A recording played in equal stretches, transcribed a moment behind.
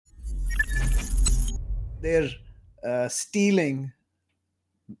they're stealing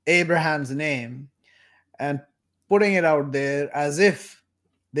Abraham's name and putting it out there as if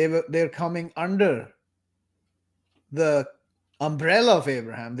they're coming under the umbrella of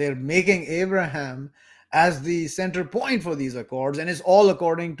Abraham. They're making Abraham as the center point for these accords, and it's all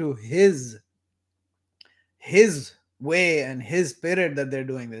according to his way and his spirit that they're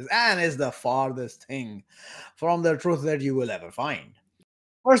doing this, and it's the farthest thing from the truth that you will ever find.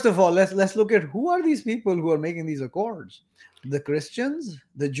 First of all, let's look at who are these people who are making these accords. The Christians,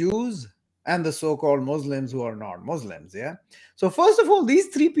 the Jews, and the so-called Muslims who are not Muslims. Yeah. So first of all, these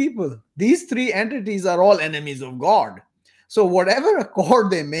three people, these three entities are all enemies of God. So whatever accord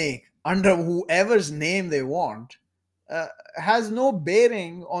they make under whoever's name they want uh, has no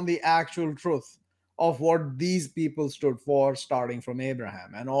bearing on the actual truth of what these people stood for, starting from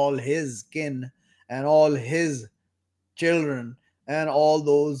Abraham and all his kin and all his children and all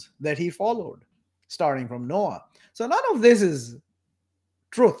those that he followed, starting from Noah. So none of this is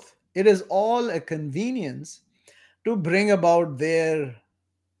truth. It is all a convenience to bring about their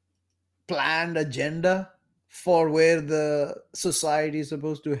planned agenda for where the society is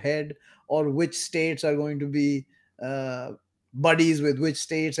supposed to head, or which states are going to be uh, buddies with which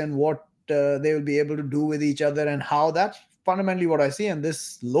states, and what they will be able to do with each other, and how. That's fundamentally what I see. And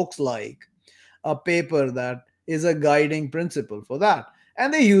this looks like a paper that is a guiding principle for that.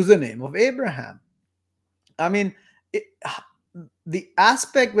 And they use the name of Abraham. I mean, it, the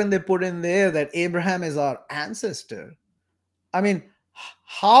aspect when they put in there that Abraham is our ancestor, I mean,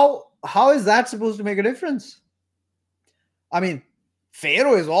 how is that supposed to make a difference? I mean,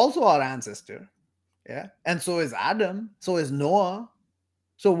 Pharaoh is also our ancestor, yeah, and so is Adam, so is Noah.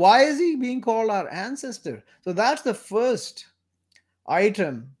 So why is he being called our ancestor? So that's the first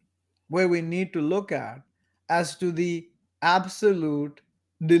item where we need to look at as to the absolute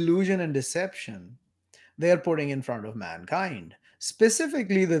delusion and deception they're putting in front of mankind,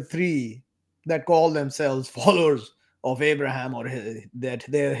 specifically the three that call themselves followers of Abraham, or that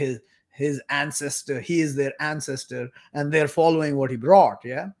they're his ancestor. He is their ancestor and they're following what he brought.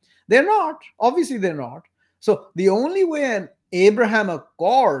 Yeah, they're not, obviously they're not. So the only way an Abraham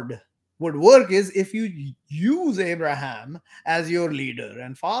accord would work is if you use Abraham as your leader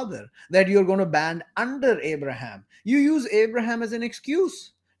and father, that you're going to band under Abraham. You use Abraham as an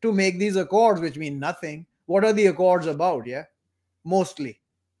excuse to make these accords, which mean nothing. What are the accords about? Yeah, mostly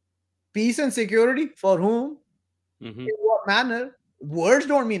peace and security. For whom? Hmm. In what manner? Words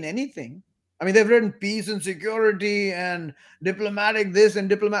don't mean anything. I mean, they've written peace and security and diplomatic this and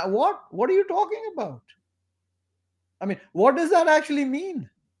diplomat. What are you talking about? I mean, what does that actually mean?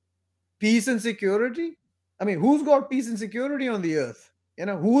 Peace and security? I mean, who's got peace and security on the earth?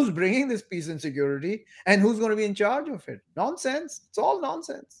 Who's bringing this peace and security, and who's going to be in charge of it? Nonsense. It's all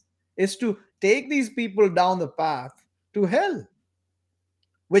nonsense. It's to take these people down the path to hell,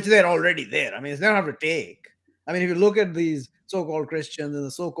 which they're already there. I mean, it's not have to take. I mean, if you look at these so-called Christians and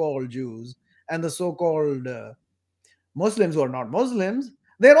the so-called Jews and the so-called Muslims who are not Muslims,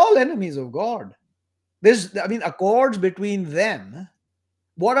 they're all enemies of God. I mean, accords between them,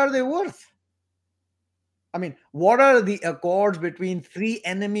 what are they worth? I mean, what are the accords between three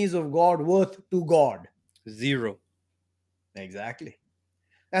enemies of God worth to God? Zero. Exactly.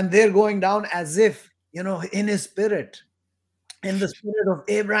 And they're going down as if, in his spirit, in the spirit of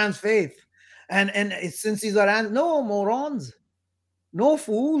Abraham's faith. And since he's our no morons, no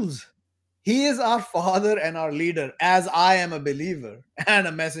fools. He is our father and our leader, as I am a believer and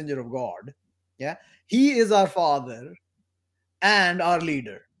a messenger of God. Yeah. He is our father and our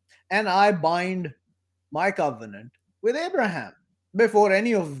leader. And I bind my covenant with Abraham before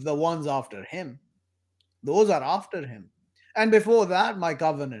any of the ones after him. Those are after him. And before that, my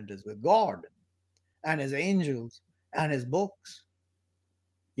covenant is with God and his angels and his books.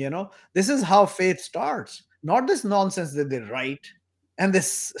 This is how faith starts, not this nonsense that they write and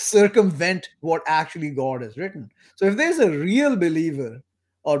this circumvent what actually God has written. So if there's a real believer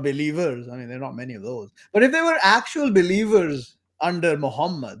or believers, I mean, there are not many of those, but if they were actual believers under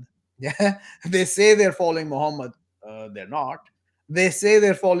Muhammad, yeah, they say they're following Muhammad, they're not. They say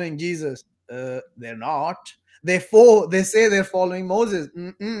they're following Jesus, they're not. They say they're following Moses,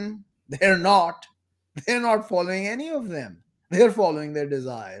 they're not. They're not following any of them. They're following their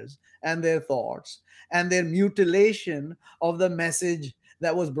desires and their thoughts and their mutilation of the message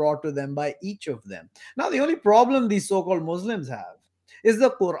that was brought to them by each of them. Now, the only problem these so called Muslims have is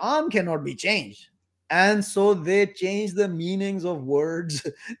the Quran cannot be changed. And so they change the meanings of words,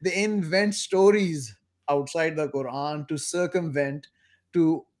 they invent stories outside the Quran to circumvent,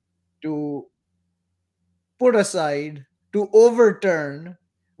 to, to put aside, to overturn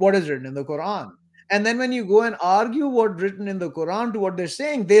what is written in the Quran. And then when you go and argue what's written in the Quran to what they're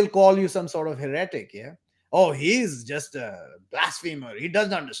saying, they'll call you some sort of heretic. Yeah. Oh, he's just a blasphemer. He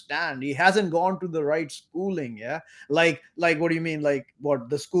doesn't understand. He hasn't gone to the right schooling. Yeah. Like what do you mean? Like what,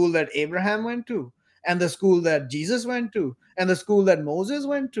 the school that Abraham went to, and the school that Jesus went to, and the school that Moses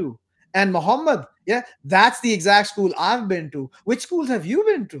went to, and Muhammad. Yeah. That's the exact school I've been to. Which schools have you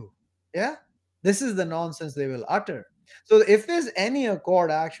been to? Yeah. This is the nonsense they will utter. So if there's any accord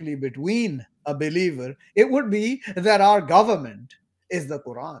actually between a believer, it would be that our government is the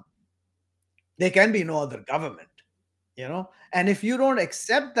Quran. There can be no other government, you know. And if you don't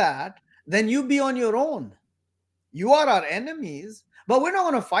accept that, then you be on your own. You are our enemies, but we're not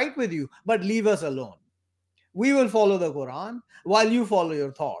going to fight with you, but leave us alone. We will follow the Quran while you follow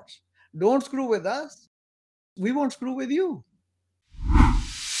your thoughts. Don't screw with us. We won't screw with you.